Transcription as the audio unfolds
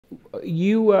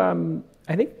you,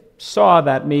 I think, saw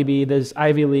that maybe those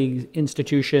Ivy League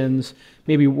institutions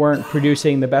maybe weren't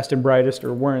producing the best and brightest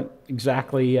or weren't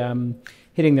exactly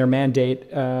hitting their mandate,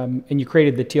 and you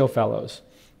created the Thiel Fellows.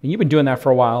 And you've been doing that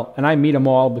for a while, and I meet them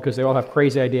all because they all have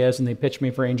crazy ideas and they pitch me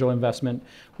for angel investment.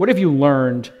 What have you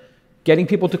learned getting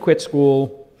people to quit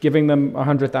school, giving them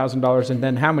 $100,000, and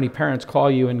then how many parents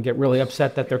call you and get really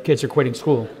upset that their kids are quitting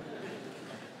school?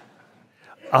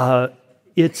 Well,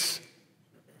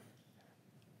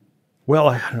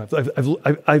 I don't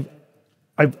know.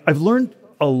 I've learned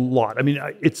a lot. I mean,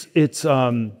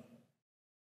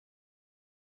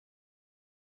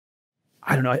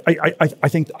 I don't know. I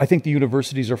think the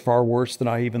universities are far worse than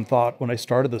I even thought when I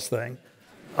started this thing.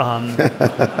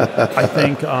 I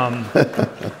think,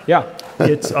 yeah,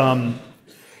 it's I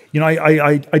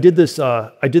did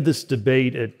this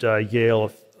debate at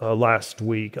Yale last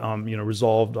week.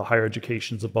 Resolved higher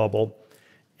education's a bubble,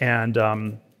 and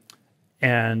you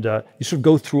sort of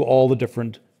go through all the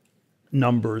different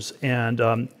numbers, and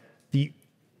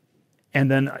then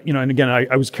and again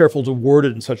I was careful to word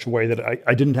it in such a way that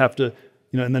I didn't have to.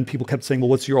 And then people kept saying, well,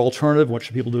 what's your alternative? What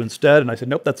should people do instead? And I said,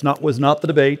 nope, was not the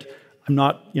debate. I'm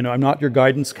not your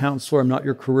guidance counselor. I'm not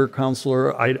your career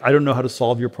counselor. I don't know how to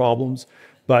solve your problems.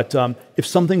 But if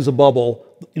something's a bubble,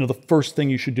 the first thing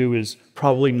you should do is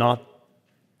probably not,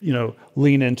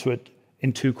 lean into it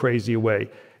in too crazy a way.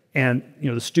 And,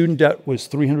 the student debt was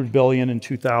 $300 billion in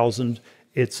 2000.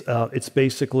 It's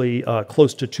basically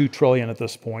close to $2 trillion at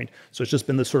this point. So it's just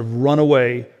been this sort of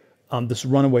runaway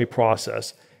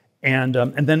process. And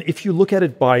then if you look at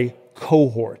it by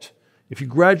cohort, if you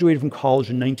graduated from college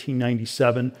in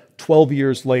 1997, 12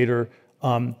 years later,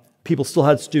 people still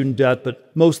had student debt,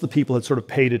 but most of the people had sort of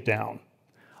paid it down.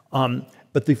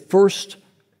 But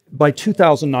by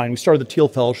 2009, we started the Thiel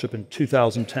Fellowship in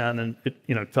 2010, and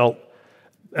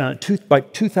by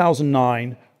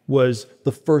 2009 was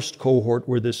the first cohort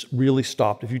where this really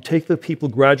stopped. If you take the people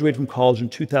who graduated from college in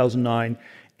 2009,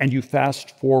 and you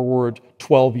fast forward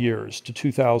 12 years to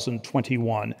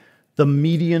 2021, the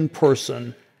median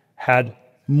person had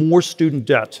more student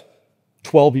debt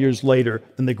 12 years later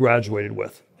than they graduated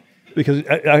with, because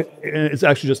it's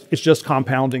actually just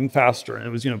compounding faster. And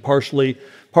it was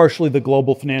partially the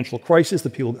global financial crisis,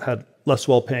 that people had less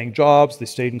well-paying jobs, they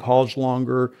stayed in college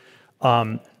longer,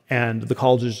 and the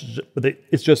colleges. But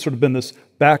it's just sort of been this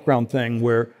background thing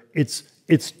where it's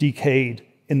decayed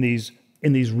in these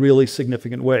really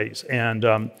significant ways. And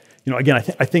again,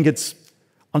 I think it's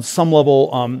on some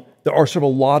level there are sort of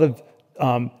a lot of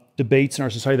debates in our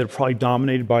society that are probably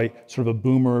dominated by sort of a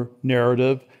boomer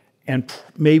narrative, and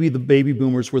maybe the baby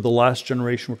boomers were the last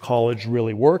generation where college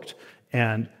really worked,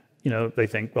 and they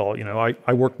think, well,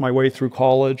 I worked my way through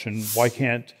college, and why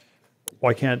can't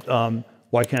an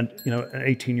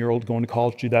 18-year-old going to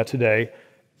college do that today?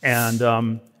 And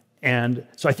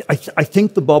so I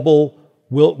think the bubble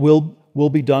will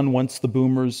be done once the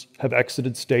boomers have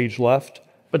exited stage left.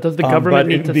 But does the government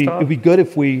need to stop? It'd be good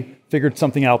if we figured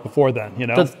something out before then,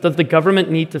 Does the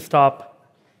government need to stop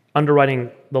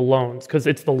underwriting the loans? Because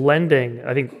it's the lending.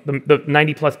 I think the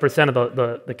 90+% of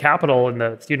the capital in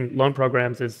the student loan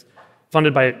programs is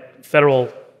funded by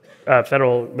the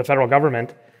federal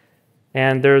government.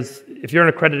 And if you're an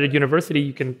accredited university,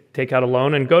 you can take out a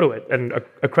loan and go to it. And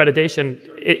accreditation,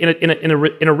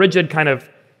 in a rigid kind of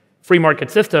free market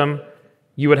system,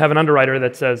 you would have an underwriter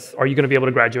that says, are you going to be able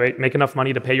to graduate, make enough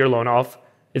money to pay your loan off?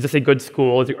 Is this a good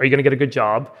school? Are you going to get a good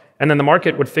job? And then the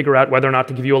market would figure out whether or not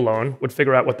to give you a loan, would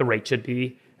figure out what the rate should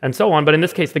be, and so on. But in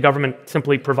this case, the government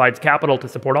simply provides capital to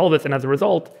support all of this, and as a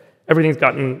result, everything's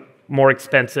gotten more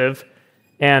expensive.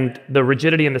 And the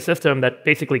rigidity in the system that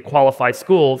basically qualifies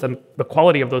schools and the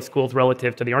quality of those schools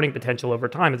relative to the earning potential over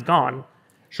time is gone.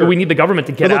 Sure. So we need the government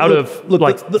to get out of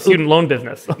the student loan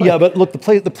business. Yeah, but look, the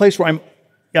place where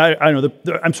I know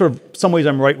I'm sort of, some ways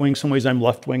I'm right wing, some ways I'm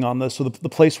left wing on this. So the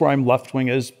place where I'm left wing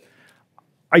is,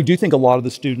 I do think a lot of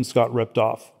the students got ripped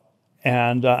off,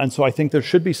 and so I think there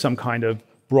should be some kind of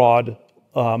broad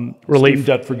relief, student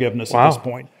debt forgiveness at this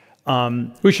point.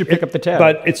 Who should pick up the tab?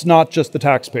 But it's not just the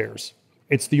taxpayers;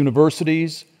 it's the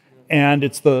universities, and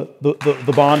it's the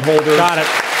bondholders. Got it.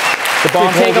 The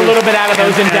bondholders, take a little bit out of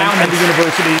those endowments. And the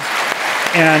universities,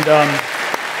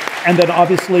 and then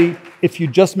obviously, if you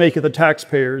just make it the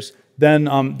taxpayers, then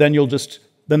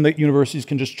the universities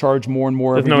can just charge more and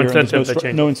more every year.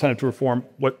 There's no incentive to reform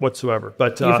whatsoever.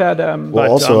 But you've had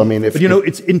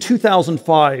it's in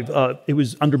 2005. It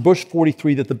was under Bush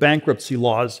 43 that the bankruptcy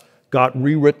laws got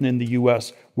rewritten in the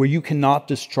U.S., where you cannot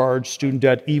discharge student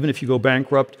debt even if you go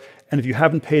bankrupt, and if you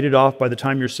haven't paid it off by the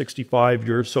time you're 65,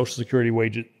 your Social Security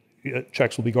wage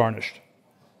checks will be garnished.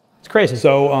 It's crazy.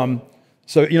 So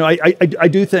you know, I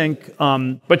do think.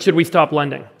 But should we stop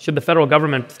lending? Should the federal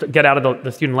government get out of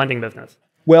the student lending business?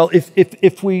 Well,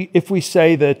 if we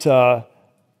say that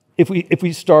if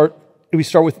we start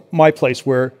with my place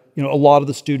where you know a lot of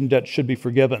the student debt should be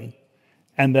forgiven,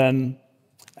 and then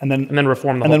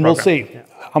reform the whole and then we'll program. see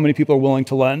how many people are willing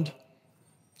to lend.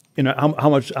 You know how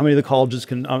many of the colleges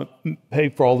can pay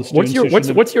for all the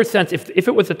students. What's your sense if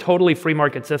it was a totally free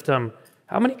market system?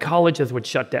 How many colleges would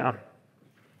shut down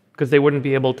because they wouldn't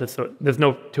be able to? There's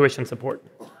no tuition support.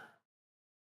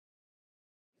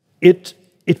 It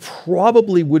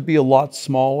probably would be a lot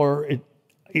smaller.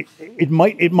 You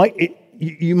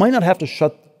might not have to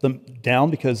shut them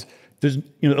down because there's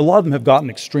a lot of them have gotten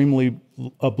extremely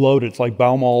bloated. It's like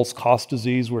Baumal's cost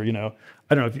disease, where I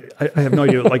don't know if I have no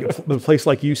idea. Like a place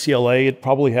like UCLA, it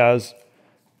probably has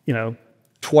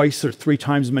twice or three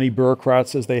times as many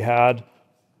bureaucrats as they had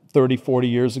 30, 40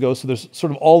 years ago. So there's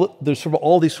sort of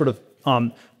all these sort of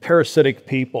parasitic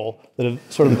people that have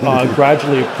sort of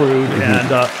gradually accrued, and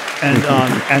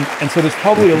so there's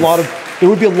probably there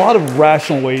would be a lot of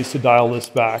rational ways to dial this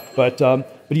back, but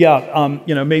yeah,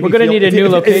 maybe we're going to need a new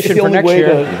location for next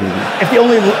year. If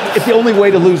the only way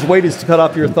to lose weight is to cut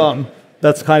off your thumb,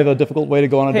 that's kind of a difficult way to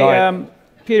go on a diet.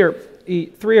 Peter,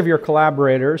 three of your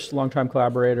collaborators, longtime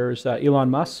collaborators, Elon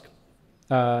Musk,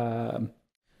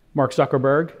 Mark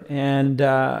Zuckerberg, and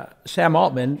Sam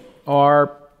Altman,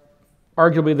 are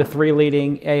arguably the three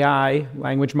leading AI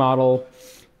language model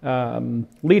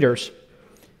leaders.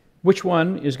 Which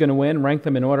one is going to win? Rank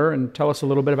them in order and tell us a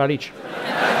little bit about each.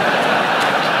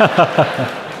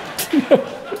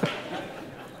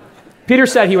 Peter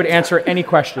said he would answer any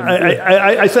question.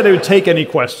 I said I would take any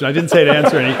question. I didn't say to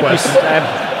answer any question.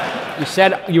 You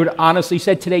said you would honestly. You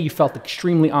said today you felt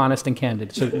extremely honest and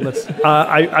candid. So let's.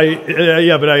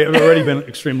 Yeah, but I've already been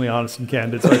extremely honest and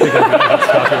candid. So I think I'm going to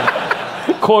stop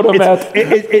here. Quote him out.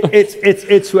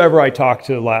 It's whoever I talk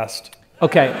to last.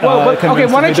 Okay. Well, okay.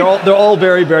 Why don't you? They're all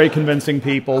very, very convincing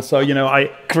people. So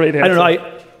Great answer. I don't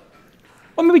know.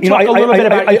 Well, maybe talk a little bit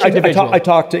about each individual. I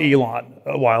talked to Elon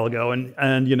a while ago,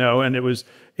 and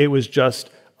it was just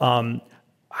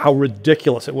how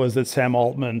ridiculous it was that Sam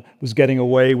Altman was getting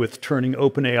away with turning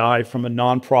OpenAI from a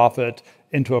nonprofit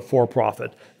into a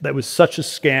for-profit. That was such a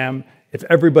scam. If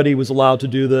everybody was allowed to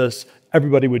do this,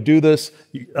 everybody would do this.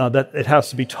 That it has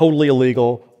to be totally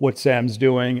illegal what Sam's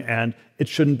doing, and it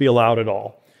shouldn't be allowed at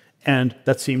all. And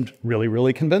that seemed really,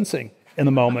 really convincing in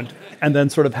the moment. And then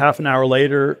sort of half an hour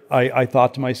later, I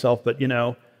thought to myself, but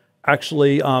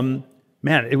actually,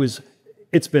 man,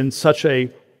 it's been such a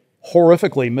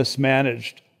horrifically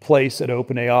mismanaged place at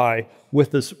OpenAI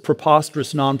with this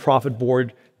preposterous nonprofit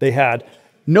board they had.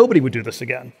 Nobody would do this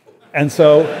again. And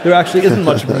so there actually isn't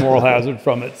much of a moral hazard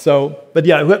from it. So, but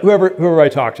yeah, whoever I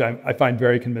talk to, I find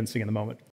very convincing in the moment.